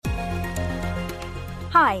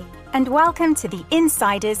Hi, and welcome to the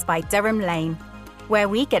Insiders by Durham Lane, where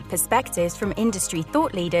we get perspectives from industry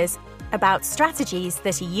thought leaders about strategies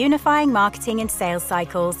that are unifying marketing and sales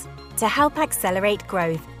cycles to help accelerate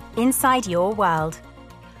growth inside your world.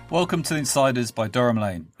 Welcome to Insiders by Durham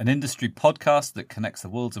Lane, an industry podcast that connects the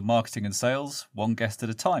worlds of marketing and sales, one guest at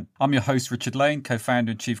a time. I'm your host, Richard Lane,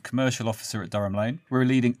 co-founder and chief commercial officer at Durham Lane. We're a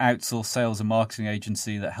leading outsourced sales and marketing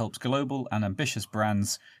agency that helps global and ambitious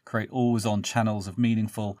brands create always-on channels of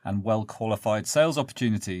meaningful and well-qualified sales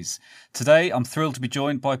opportunities. Today, I'm thrilled to be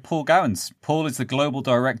joined by Paul Gowans. Paul is the Global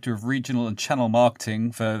Director of Regional and Channel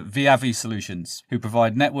Marketing for Viavi Solutions, who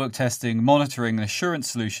provide network testing, monitoring and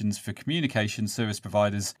assurance solutions for communication service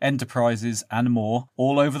providers, enterprises and more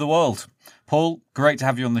all over the world. Paul, great to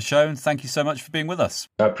have you on the show and thank you so much for being with us.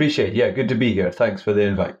 I appreciate it. Yeah, good to be here. Thanks for the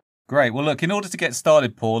invite. Great. Well, look, in order to get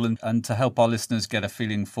started, Paul, and to help our listeners get a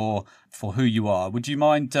feeling for who you are, would you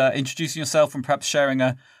mind introducing yourself and perhaps sharing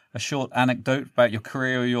a short anecdote about your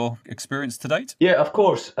career or your experience to date? Yeah, of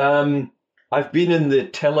course. I've been in the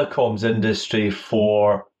telecoms industry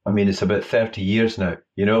for, it's about 30 years now,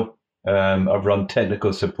 I've run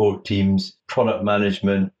technical support teams, product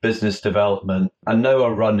management, business development, and now I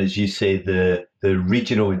run, as you say, the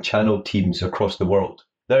regional and channel teams across the world.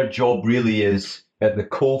 Their job really is at the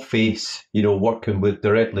coalface, working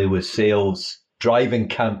directly with sales, driving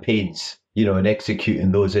campaigns, and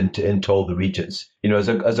executing those into all the regions. As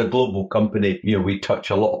a global company, we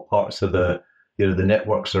touch a lot of parts of the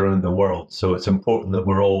networks around the world. So it's important that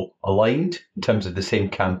we're all aligned in terms of the same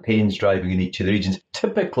campaigns driving in each of the regions.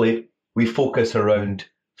 Typically, we focus around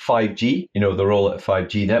 5G, the rollout of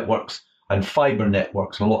 5G networks and fiber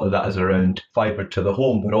networks. And a lot of that is around fiber to the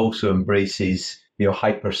home, but also embraces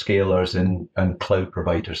hyperscalers and cloud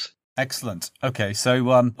providers. Excellent. Okay,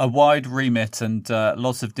 so a wide remit and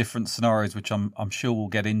lots of different scenarios, which I'm sure we'll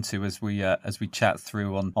get into as we chat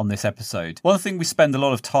through on this episode. One thing we spend a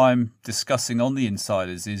lot of time discussing on the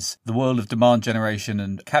Insiders is the world of demand generation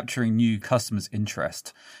and capturing new customers'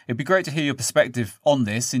 interest. It'd be great to hear your perspective on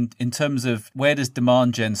this in terms of where does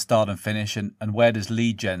demand gen start and finish, and where does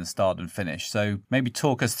lead gen start and finish. So maybe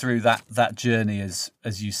talk us through that journey as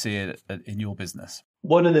you see it in your business.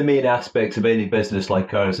 One of the main aspects of any business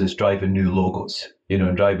like ours is driving new logos,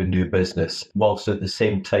 and driving new business, whilst at the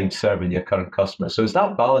same time serving your current customers. So it's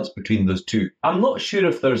that balance between those two. I'm not sure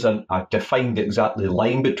if there's a defined exactly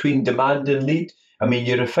line between demand and lead.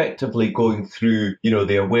 You're effectively going through,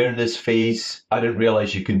 the awareness phase. I didn't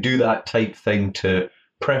realize you can do that type thing, to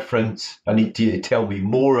preference. I need you to tell me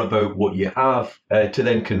more about what you have, to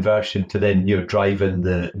then conversion, to then you're driving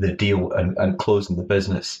the deal and closing the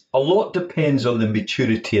business. A lot depends on the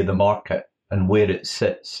maturity of the market and where it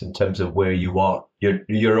sits in terms of where you are.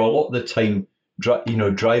 You're a lot of the time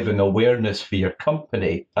driving awareness for your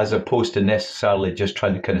company as opposed to necessarily just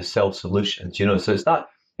trying to kind of sell solutions. So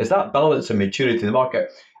it's that balance of maturity in the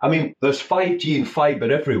market. There's 5G and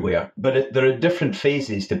fiber everywhere, but there are different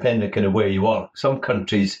phases depending on where you are. Some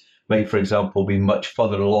countries might, for example, be much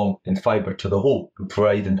further along in fiber to the home,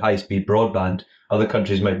 providing high-speed broadband. Other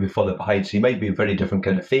countries might be further behind. So you might be in very different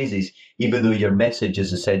kind of phases, even though your message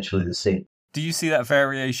is essentially the same. Do you see that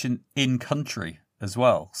variation in country as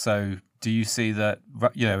well? So do you see that,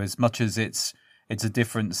 as much as it's a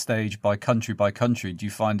different stage by country, do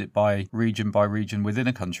you find it by region within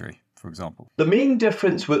a country, for example? The main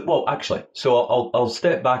difference so I'll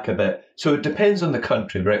step back a bit. So it depends on the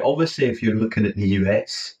country, right? Obviously, if you're looking at the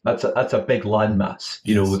US, that's a big landmass,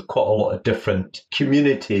 with quite a lot of different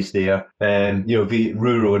communities there, be it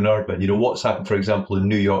rural and urban. What's happened, for example, in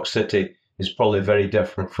New York City is probably very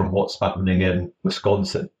different from what's happening in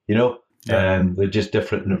Wisconsin, They're just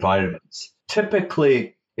different environments.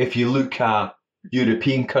 Typically, if you look at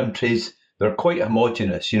European countries, they're quite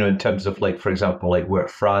homogenous, in terms of, for example, where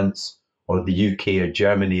France or the UK or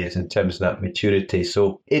Germany is in terms of that maturity.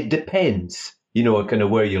 So it depends, kind of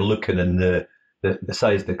where you're looking in the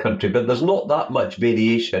size of the country. But there's not that much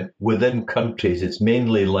variation within countries. It's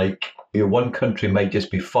mainly one country might just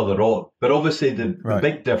be further on. But obviously the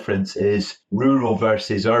big difference is rural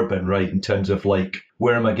versus urban, right? In terms of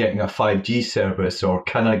where am I getting a 5G service, or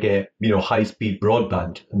can I get, high-speed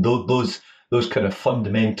broadband? And those kind of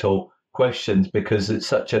fundamental questions, because it's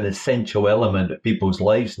such an essential element of people's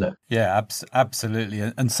lives now. Yeah, absolutely.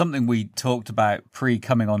 And something we talked about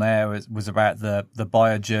pre-coming on air was about the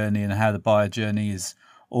buyer journey and how the buyer journey is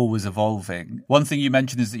always evolving. One thing you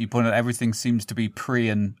mentioned is that you pointed out everything seems to be pre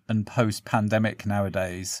and post-pandemic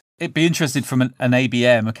nowadays. It'd be interested from an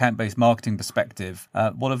ABM, account-based marketing perspective.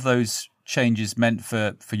 What have those changes meant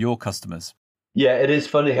for your customers? Yeah, it is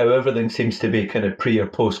funny how everything seems to be kind of pre or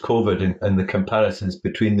post COVID and the comparisons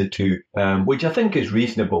between the two, which I think is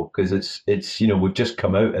reasonable because it's we've just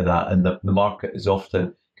come out of that and the market is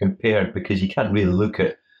often compared because you can't really look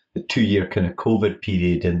at the 2 year kind of COVID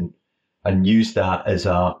period and use that as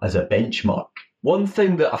a benchmark. One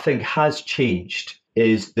thing that I think has changed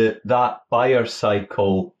is that buyer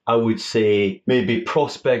cycle, I would say maybe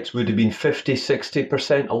prospects would have been 50,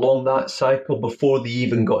 60% along that cycle before they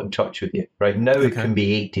even got in touch with you. Right now it can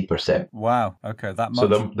be 80%. Wow. Okay, that much.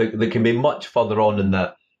 So they can be much further on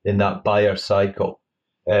in that buyer cycle.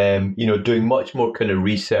 Doing much more kind of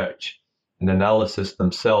research and analysis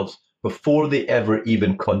themselves before they ever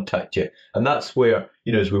even contact you. And that's where,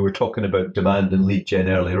 as we were talking about demand and lead gen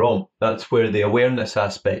earlier on, that's where the awareness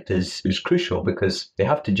aspect is crucial because they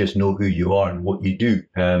have to just know who you are and what you do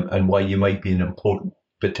and why you might be an important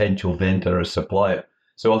potential vendor or supplier.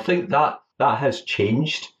 So I think that has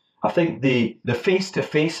changed. I think the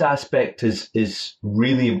face-to-face aspect is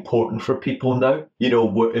really important for people now.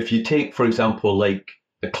 If you take, for example, like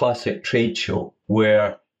the classic trade show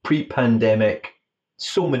where pre-pandemic,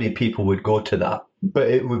 so many people would go to that, but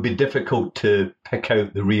it would be difficult to pick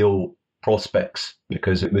out the real prospects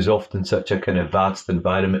because it was often such a kind of vast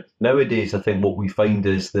environment. Nowadays, I think what we find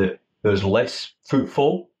is that there's less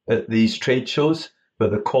footfall at these trade shows, but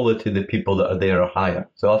the quality of the people that are there are higher.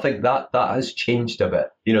 So I think that has changed a bit,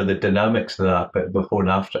 the dynamics of that, but before and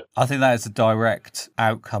after. I think that is a direct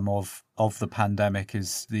outcome of the pandemic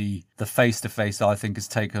is the face-to-face, I think, has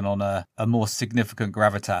taken on a more significant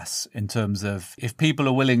gravitas in terms of if people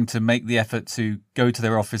are willing to make the effort to go to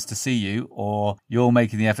their office to see you or you're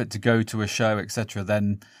making the effort to go to a show, etc.,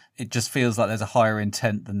 then it just feels like there's a higher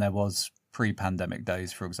intent than there was pre-pandemic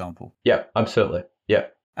days, for example. Yeah, absolutely. Yeah.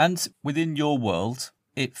 And within your world,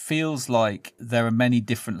 it feels like there are many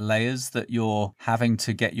different layers that you're having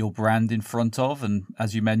to get your brand in front of. And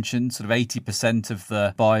as you mentioned, sort of 80% of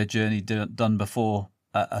the buyer journey done before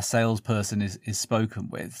a salesperson is spoken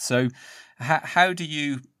with. So how do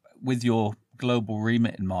you, with your global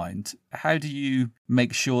remit in mind, how do you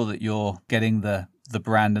make sure that you're getting the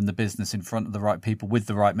brand and the business in front of the right people with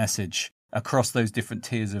the right message across those different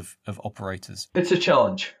tiers of operators? It's a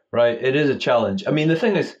challenge, right? It is a challenge. I mean, the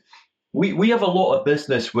thing is, we have a lot of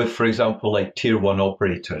business with, for example, like tier one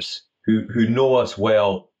operators who know us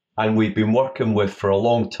well and we've been working with for a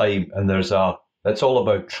long time. And it's all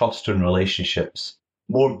about trust and relationships,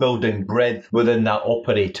 more building breadth within that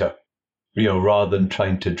operator, rather than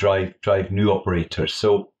trying to drive new operators.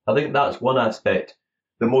 So I think that's one aspect.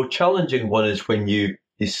 The more challenging one is when you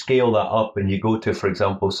scale that up and you go to, for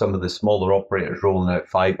example, some of the smaller operators rolling out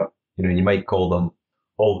fibre. You might call them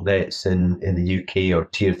alt nets in the UK or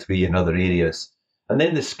tier 3 in other areas. And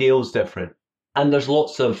then the scale's different. And there's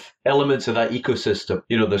lots of elements of that ecosystem.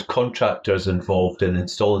 There's contractors involved in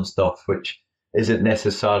installing stuff, which isn't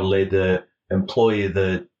necessarily the employee of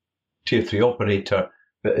the tier 3 operator,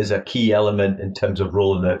 but is a key element in terms of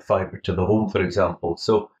rolling out fibre to the home, for example.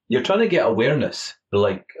 So you're trying to get awareness,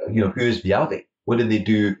 like, who is Viavi? What do they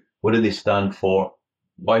do? What do they stand for?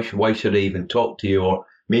 Why should I even talk to you? Or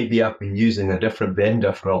maybe I've been using a different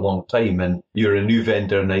vendor for a long time and you're a new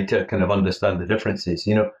vendor and I need to kind of understand the differences.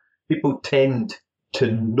 People tend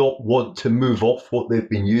to not want to move off what they've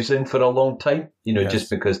been using for a long time, Yes. Just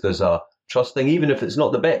because there's a trust thing, even if it's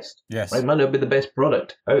not the best. Yes. Right? It might not be the best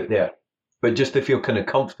product out there, but just to feel kind of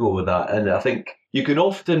comfortable with that. And I think you can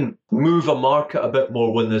often move a market a bit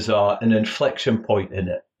more when there's an inflection point in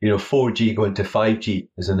it. 4G going to 5G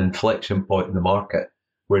is an inflection point in the market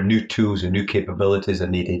where new tools and new capabilities are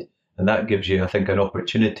needed. And that gives you, I think, an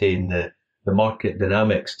opportunity in the market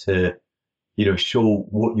dynamics to, show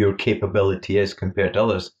what your capability is compared to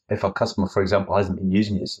others. If a customer, for example, hasn't been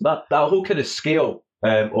using you. So that whole kind of scale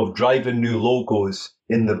of driving new logos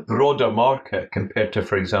in the broader market compared to,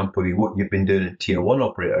 for example, what you've been doing in tier 1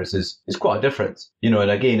 operators is quite a difference. And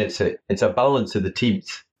again, it's a balance of the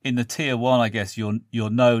teams. In the tier 1, I guess you're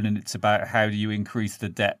known, and it's about how do you increase the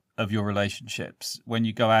depth of your relationships. When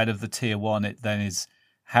you go out of the tier 1, it then is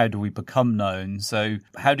how do we become known? So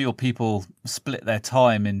how do your people split their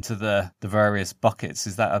time into the various buckets?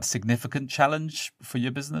 Is that a significant challenge for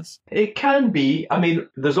your business? It can be. I mean,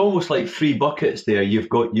 there's almost like 3 buckets there. You've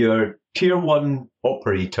got your tier 1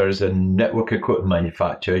 operators and network equipment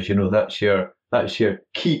manufacturers. That's your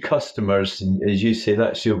key customers, and as you say,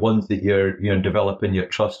 that's your ones that you're developing your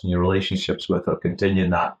trust and your relationships with, or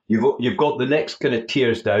continuing that. You've got the next kind of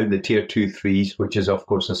tiers down, the tier 2, 3s, which is of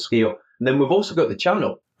course a scale, and then we've also got the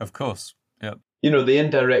channel. Of course, yeah. The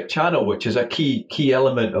indirect channel, which is a key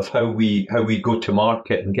element of how we go to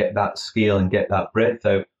market and get that scale and get that breadth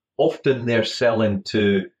out. Often they're selling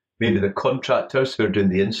to maybe the contractors who are doing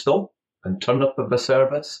the install and turn up of a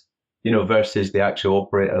service, versus the actual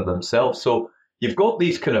operator themselves. So you've got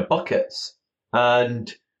these kind of buckets,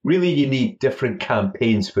 and really you need different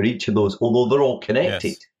campaigns for each of those, although they're all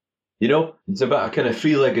connected. Yes. It's about a kind of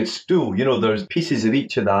three-legged stool. There's pieces of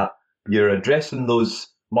each of that. You're addressing those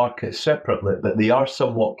markets separately, but they are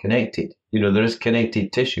somewhat connected. There is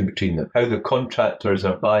connected tissue between them. How the contractors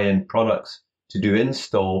are buying products to do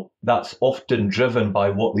install, that's often driven by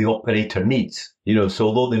what the operator needs. So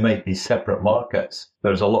although they might be separate markets,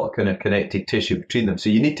 there's a lot of kind of connected tissue between them. So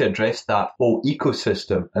you need to address that whole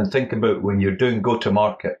ecosystem and think about when you're doing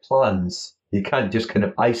go-to-market plans, you can't just kind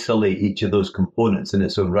of isolate each of those components in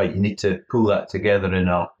its own right. You need to pull that together in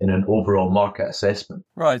an overall market assessment.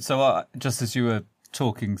 Right. So just as you were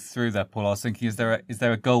talking through that, Paul, I was thinking, is there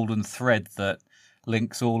a golden thread that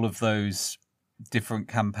links all of those different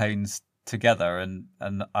campaigns together? And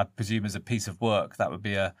I presume as a piece of work, that would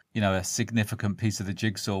be a significant piece of the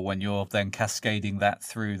jigsaw when you're then cascading that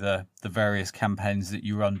through the various campaigns that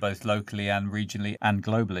you run both locally and regionally and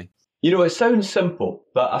globally. It sounds simple,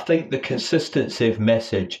 but I think the consistency of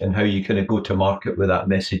message and how you kind of go to market with that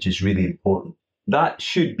message is really important. That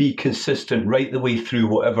should be consistent right the way through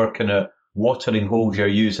whatever kind of watering holes you're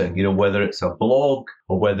using, whether it's a blog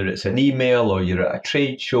or whether it's an email or you're at a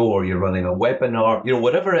trade show or you're running a webinar,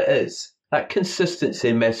 whatever it is, that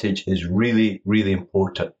consistency message is really, really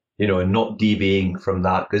important, and not deviating from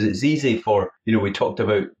that, because it's easy for, we talked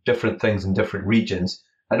about different things in different regions.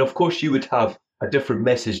 And of course you would have a different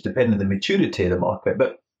message depending on the maturity of the market.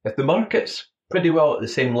 But if the market's pretty well at the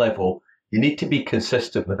same level, you need to be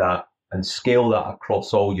consistent with that and scale that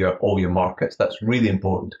across all your markets. That's really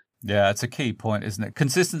important. Yeah, it's a key point, isn't it?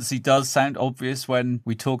 Consistency does sound obvious when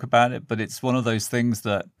we talk about it, but it's one of those things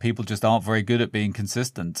that people just aren't very good at being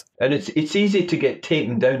consistent. And it's easy to get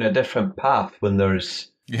taken down a different path when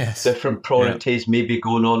there's different priorities maybe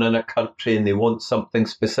going on in a country and they want something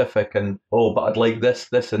specific and, but I'd like this,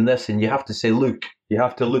 this and this. And you have to say, look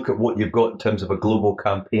at what you've got in terms of a global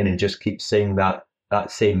campaign and just keep saying that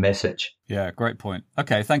same message. Yeah, great point.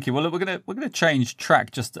 Okay, thank you. Well, we're gonna change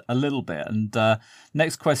track just a little bit. And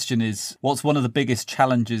next question is, what's one of the biggest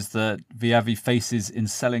challenges that Viavi faces in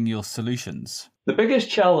selling your solutions? The biggest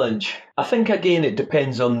challenge, I think, again, it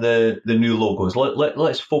depends on the new logos.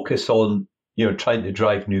 Let's focus on trying to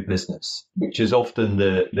drive new business, which is often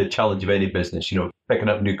the challenge of any business. Picking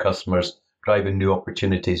up new customers, driving new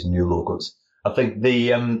opportunities and new logos. I think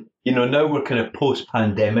now we're kind of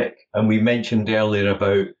post-pandemic, and we mentioned earlier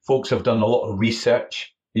about folks have done a lot of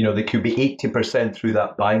research. They could be 80% through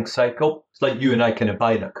that buying cycle. It's like you and I kind of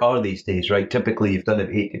buying a car these days, right? Typically, you've done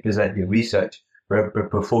it 80% of your research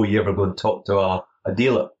before you ever go and talk to a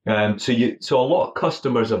dealer. So a lot of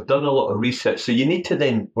customers have done a lot of research. So you need to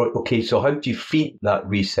then, okay, so how do you feed that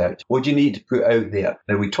research? What do you need to put out there?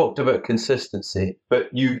 Now, we talked about consistency, but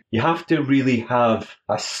you have to really have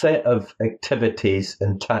a set of activities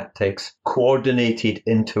and tactics coordinated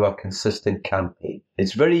into a consistent campaign.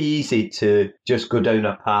 It's very easy to just go down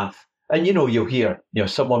a path. And you'll hear,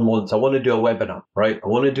 someone wants, I want to do a webinar, right? I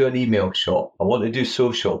want to do an email shop. I want to do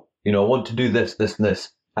social. I want to do this, this, and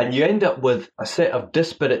this. And you end up with a set of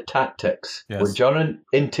disparate tactics, which aren't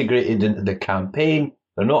integrated into the campaign.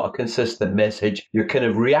 They're not a consistent message. You're kind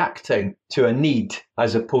of reacting to a need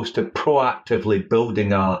as opposed to proactively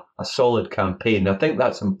building a solid campaign. I think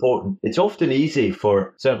that's important. It's often easy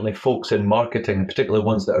for certainly folks in marketing, particularly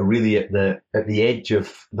ones that are really at the edge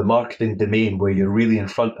of the marketing domain where you're really in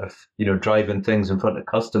front of, driving things in front of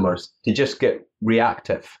customers, to just get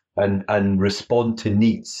reactive and respond to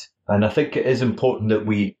needs. And I think it is important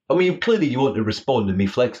that clearly you want to respond and be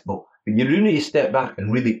flexible, but you really need to step back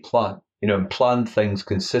and really plan, and plan things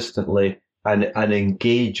consistently and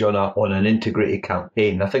engage on an integrated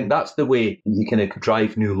campaign. I think that's the way you can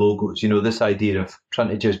drive new logos. This idea of trying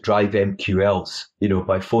to just drive MQLs,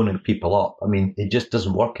 by phoning people up. It just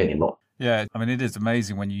doesn't work anymore. Yeah, it is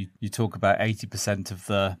amazing when you talk about 80% of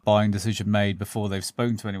the buying decision made before they've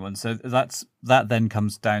spoken to anyone. So that then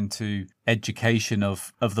comes down to education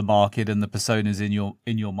of the market and the personas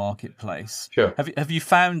in your marketplace. Sure. Have you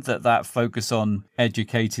found that focus on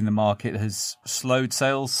educating the market has slowed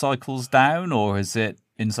sales cycles down, or has it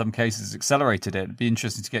in some cases accelerated it? It'd be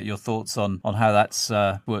interesting to get your thoughts on how that's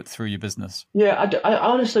worked through your business. Yeah, I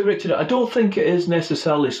honestly, Richard, I don't think it is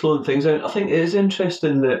necessarily slowing things down. I think it is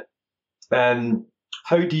interesting that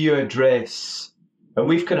how do you address, and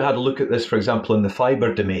we've kind of had a look at this, for example, in the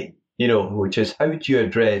fiber domain, which is how do you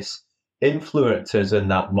address influencers in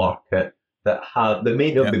that market that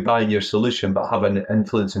may not be buying your solution, but have an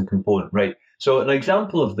influencing component, right? So an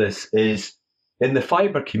example of this is in the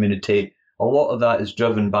fiber community, a lot of that is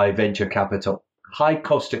driven by venture capital. High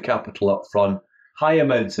cost of capital up front, high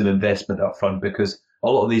amounts of investment up front, because a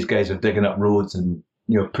lot of these guys are digging up roads and,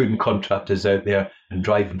 putting contractors out there and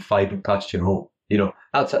driving fibre past your home.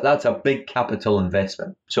 That's a big capital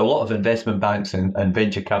investment. So a lot of investment banks and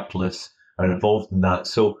venture capitalists are involved in that.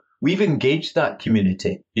 So we've engaged that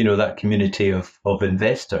community, that community of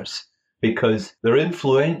investors, because they're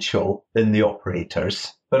influential in the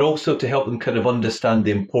operators, but also to help them kind of understand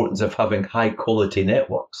the importance of having high quality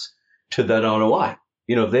networks to their ROI.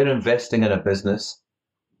 If they're investing in a business,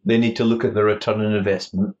 they need to look at the return on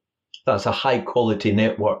investment. That's a high quality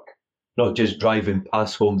network, not just driving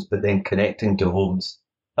past homes, but then connecting to homes.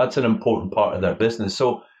 That's an important part of their business.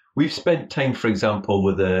 So we've spent time, for example,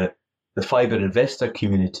 with the fibre investor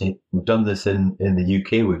community. We've done this in the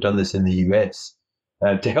UK, we've done this in the US,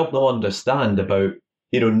 to help them understand about,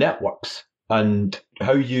 networks and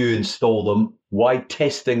how you install them, why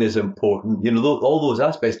testing is important, all those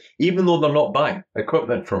aspects, even though they're not buying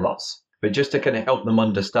equipment from us, but just to kind of help them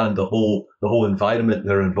understand the whole environment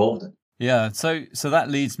they're involved in. Yeah, so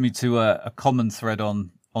that leads me to a common thread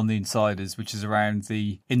on the Insiders, which is around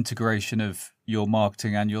the integration of your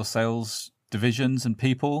marketing and your sales divisions and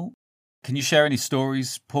people. Can you share any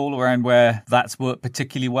stories, Paul, around where that's worked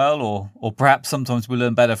particularly well, or perhaps sometimes we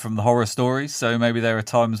learn better from the horror stories? So maybe there are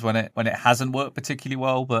times when it hasn't worked particularly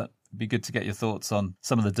well, but it'd be good to get your thoughts on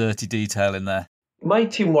some of the dirty detail in there. My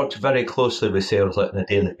team works very closely with sales on a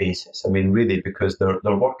daily basis. Really, because they're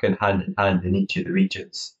working hand in hand in each of the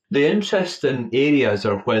regions. The interesting areas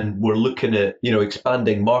are when we're looking at,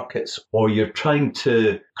 expanding markets, or you're trying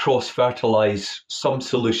to cross-fertilize some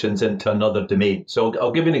solutions into another domain. So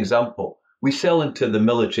I'll give you an example. We sell into the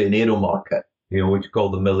military and aero market, what you call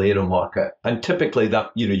the mil-aero market. And typically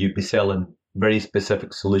that, you'd be selling very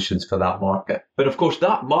specific solutions for that market. But of course,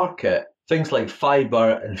 that market, things like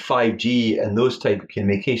fibre and 5G and those type of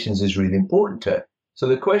communications is really important to it. So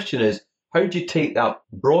the question is, how do you take that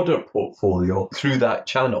broader portfolio through that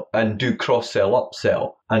channel and do cross-sell,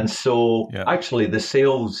 upsell? And so actually the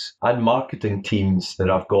sales and marketing teams that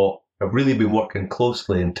I've got have really been working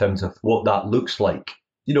closely in terms of what that looks like.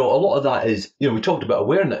 A lot of that is, we talked about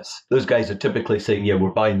awareness. Those guys are typically saying, yeah,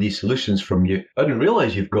 we're buying these solutions from you. I didn't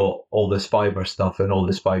realize you've got all this fiber stuff and all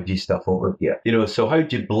this 5G stuff over here. So how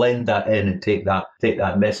do you blend that in and take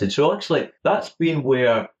that message? So actually that's been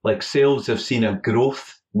where sales have seen a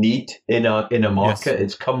growth need in a market.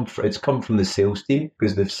 Yes. It's come from the sales team,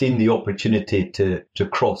 because they've seen the opportunity to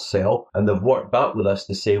cross sell, and they've worked back with us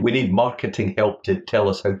to say we need marketing help to tell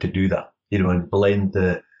us how to do that, and blend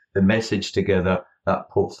the message together, that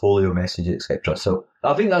portfolio message, etc. So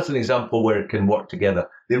I think that's an example where it can work together.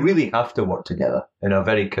 They really have to work together in a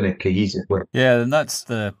very kind of cohesive way. Yeah, and that's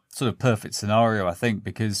the sort of perfect scenario, I think,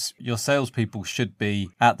 because your salespeople should be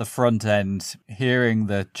at the front end, hearing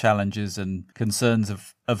the challenges and concerns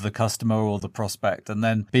of the customer or the prospect, and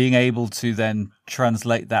then being able to then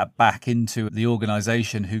translate that back into the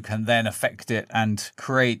organization, who can then affect it and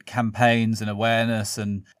create campaigns and awareness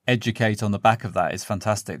and educate on the back of that is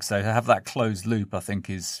fantastic. So to have that closed loop, I think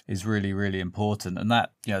is really, really important. And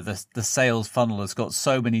that, the sales funnel has got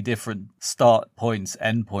so many different start points,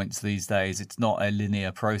 end points these days. It's not a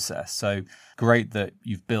linear process. So great that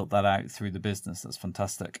you've built that out through the business. That's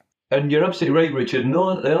fantastic. And you're absolutely right, Richard.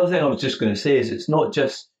 No, the other thing I was just going to say is it's not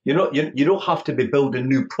just, you don't have to be building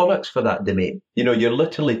new products for that domain. You're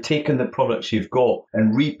literally taking the products you've got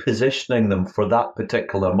and repositioning them for that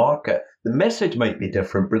particular market. The message might be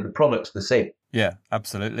different, but the product's the same. Yeah,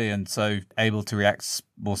 absolutely. And so able to react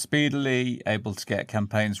more speedily, able to get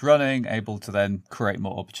campaigns running, able to then create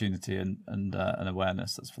more opportunity and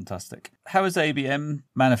awareness. That's fantastic. How has ABM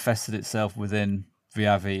manifested itself within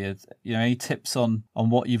Viavi? Any tips on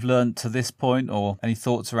what you've learned to this point, or any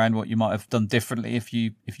thoughts around what you might have done differently if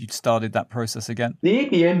you'd started that process again? The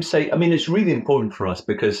ABM side, it's really important for us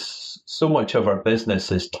because so much of our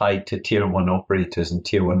business is tied to tier one operators and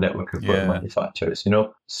tier one network equipment manufacturers,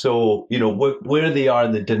 So, where they are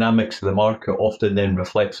in the dynamics of the market often then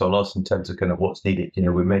reflects on us in terms of kind of what's needed.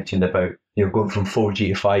 We mentioned about, going from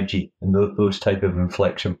 4G to 5G and those type of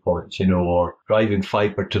inflection points, or driving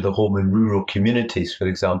fibre to the home and rural communities, for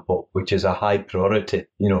example, which is a high priority,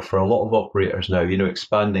 for a lot of operators now,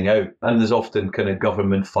 expanding out. And there's often kind of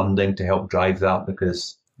government funding to help drive that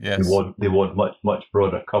because they want much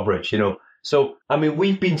broader coverage, So,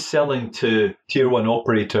 we've been selling to tier one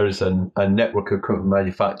operators and network equipment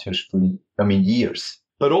manufacturers for, years.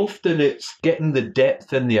 But often it's getting the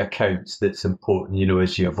depth in the accounts that's important,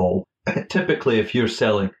 as you evolve. Typically, if you're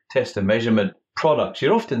selling test and measurement products,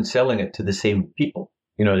 you're often selling it to the same people,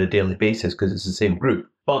 on a daily basis because it's the same group.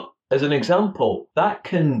 But as an example, that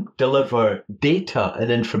can deliver data and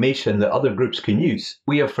information that other groups can use.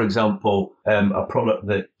 We have, for example, a product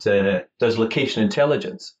that does location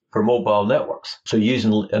intelligence for mobile networks. So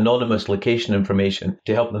using anonymous location information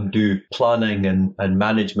to help them do planning and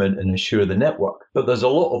management and ensure the network. But there's a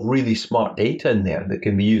lot of really smart data in there that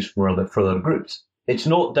can be used for other groups. It's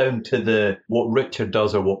not down to what Richard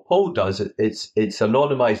does or what Paul does. It's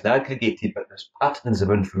anonymized and aggregated, but there's patterns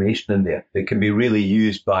of information in there that can be really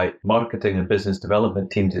used by marketing and business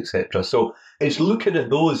development teams, etc. So it's looking at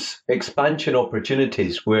those expansion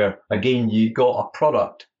opportunities where, again, you got a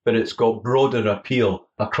product, but it's got broader appeal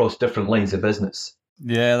across different lines of business.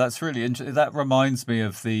 Yeah, that's really interesting. That reminds me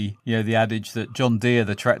of the adage that John Deere,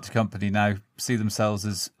 the tractor company, now see themselves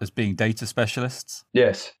as being data specialists.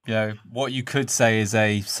 Yes. What you could say is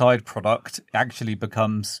a side product actually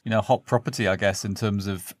becomes, hot property, I guess, in terms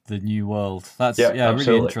of the new world. That's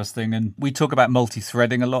really interesting. And we talk about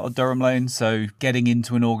multi-threading a lot at Durham Lane. So getting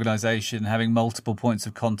into an organization, having multiple points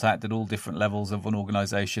of contact at all different levels of an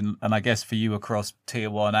organization. And I guess for you across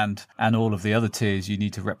tier 1 and all of the other tiers, you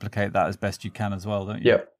need to replicate that as best you can as well, don't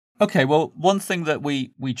you? Yeah. Okay, well, one thing that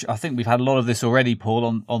we I think we've had a lot of this already,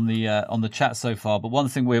 Paul, on the chat so far. But one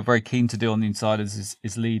thing we're very keen to do on the Insiders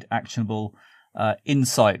is lead actionable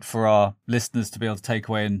insight for our listeners to be able to take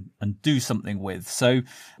away and do something with. So,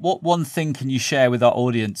 what one thing can you share with our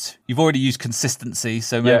audience? You've already used consistency,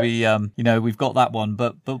 so maybe we've got that one.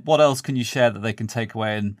 But what else can you share that they can take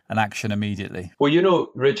away and action immediately?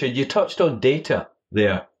 Well, Richard, you touched on data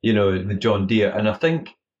there. With John Deere, and I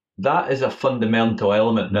think that is a fundamental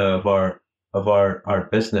element now of our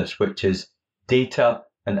business, which is data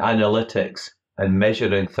and analytics and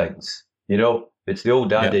measuring things. It's the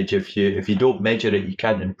old adage, if you don't measure it, you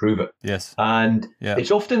can't improve it. Yes. And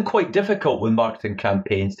it's often quite difficult with marketing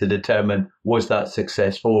campaigns to determine, was that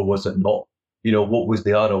successful or was it not? What was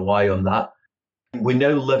the ROI on that? We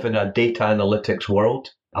now live in a data analytics world.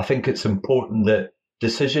 I think it's important that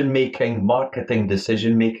marketing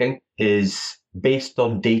decision making is based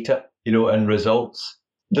on data, and results.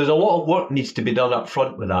 There's a lot of work needs to be done up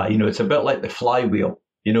front with that. It's a bit like the flywheel.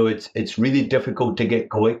 It's really difficult to get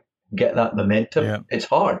going, get that momentum. Yeah. It's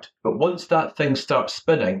hard. But once that thing starts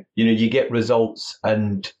spinning, you get results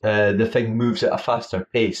and the thing moves at a faster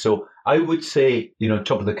pace. So I would say,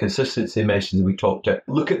 top of the consistency message that we talked about,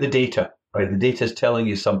 look at the data, right? The data is telling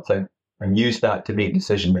you something and use that to make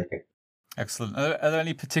decision making. Excellent. Are there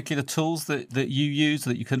any particular tools that you use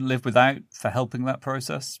that you couldn't live without for helping that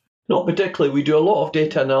process? Not particularly. We do a lot of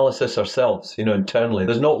data analysis ourselves, internally.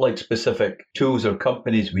 There's not like specific tools or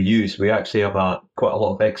companies we use. We actually have quite a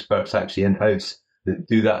lot of experts actually in-house that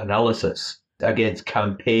do that analysis against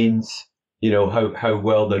campaigns, how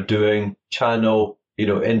well they're doing, channel,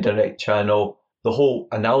 indirect channel, the whole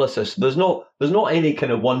analysis. There's not any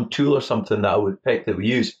kind of one tool or something that I would pick that we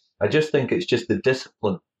use. I just think it's just the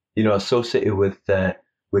discipline associated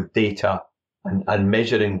with data and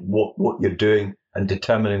measuring what you're doing and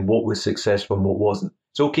determining what was successful and what wasn't.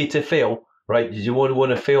 It's okay to fail, right? You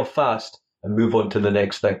want to fail fast and move on to the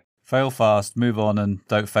next thing. Fail fast, move on, and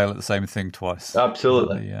don't fail at the same thing twice.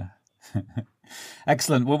 Absolutely. Yeah.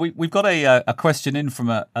 Excellent. Well, we've got a question in from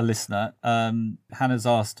a listener. Hannah's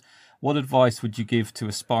asked, what advice would you give to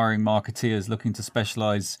aspiring marketeers looking to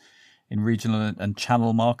specialize in regional and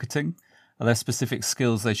channel marketing? Are there specific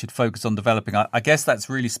skills they should focus on developing? I guess that's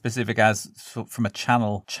really specific from a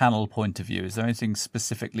channel point of view. Is there anything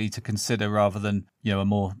specifically to consider rather than, a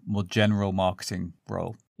more general marketing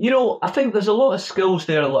role? I think there's a lot of skills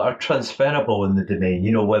there that are transferable in the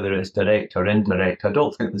domain, whether it's direct or indirect. I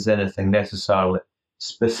don't think there's anything necessarily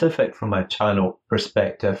specific from a channel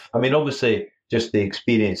perspective. I mean, obviously, just the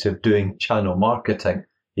experience of doing channel marketing,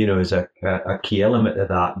 is a key element of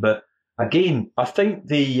that. But again, I think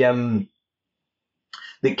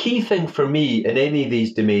the key thing for me in any of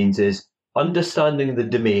these domains is understanding the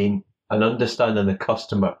domain and understanding the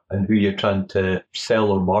customer and who you're trying to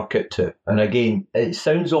sell or market to. And again, it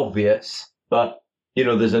sounds obvious, but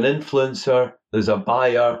there's an influencer, there's a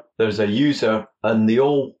buyer, there's a user, and they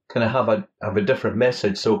all kind of have a different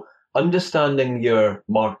message. So understanding your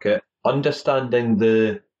market, understanding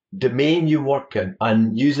the domain you work in,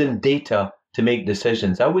 and using data to make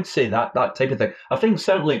decisions. I would say that type of thing. I think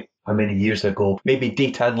certainly how many years ago, maybe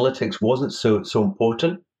data analytics wasn't so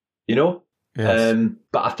important, Yes.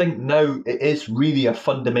 But I think now it is really a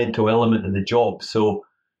fundamental element of the job. So,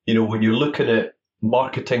 when you're looking at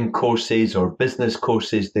marketing courses or business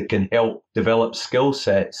courses that can help develop skill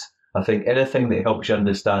sets, I think anything that helps you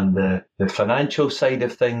understand the financial side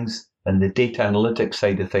of things and the data analytics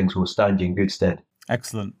side of things will stand you in good stead.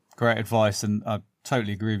 Excellent. Great advice. And I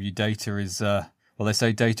totally agree with you. Data is Well, they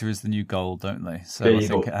say data is the new gold, don't they? So There I you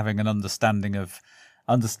think go. having an understanding of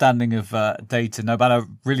data, no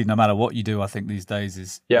matter what you do, I think these days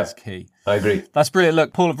is key. I agree. That's brilliant.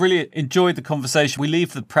 Look, Paul, I've really enjoyed the conversation. We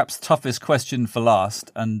leave the perhaps toughest question for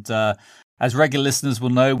last. And as regular listeners will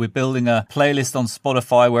know, we're building a playlist on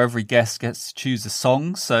Spotify where every guest gets to choose a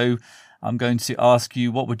song. So I'm going to ask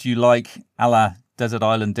you, what would you like, a la Desert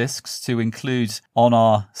Island Discs, to include on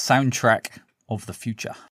our soundtrack of the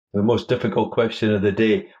future? The most difficult question of the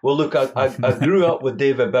day. Well, look, I grew up with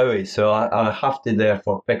David Bowie, so I have to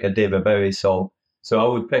therefore pick a David Bowie song. So I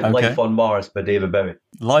would pick Life on Mars by David Bowie.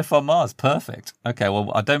 Life on Mars, perfect. Okay,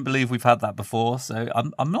 well, I don't believe we've had that before, so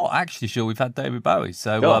I'm not actually sure we've had David Bowie.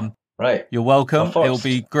 So right. You're welcome. It'll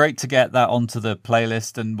be great to get that onto the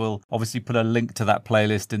playlist, and we'll obviously put a link to that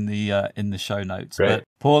playlist in the show notes. Great. But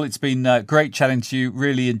Paul, it's been great chatting to you.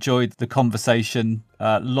 Really enjoyed the conversation.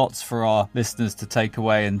 Lots for our listeners to take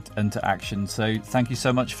away and to action. So thank you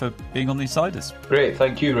so much for being on the Insiders. Great.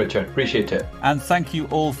 Thank you, Richard. Appreciate it. And thank you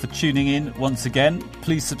all for tuning in once again.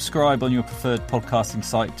 Please subscribe on your preferred podcasting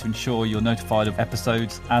site to ensure you're notified of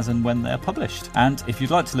episodes as and when they're published. And if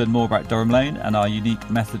you'd like to learn more about Durham Lane and our unique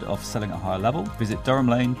method of selling at a higher level, visit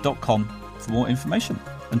durhamlane.com for more information.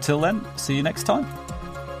 Until then, see you next time.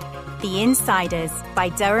 The Insiders by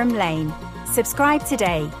Durham Lane. Subscribe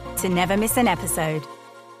today to never miss an episode.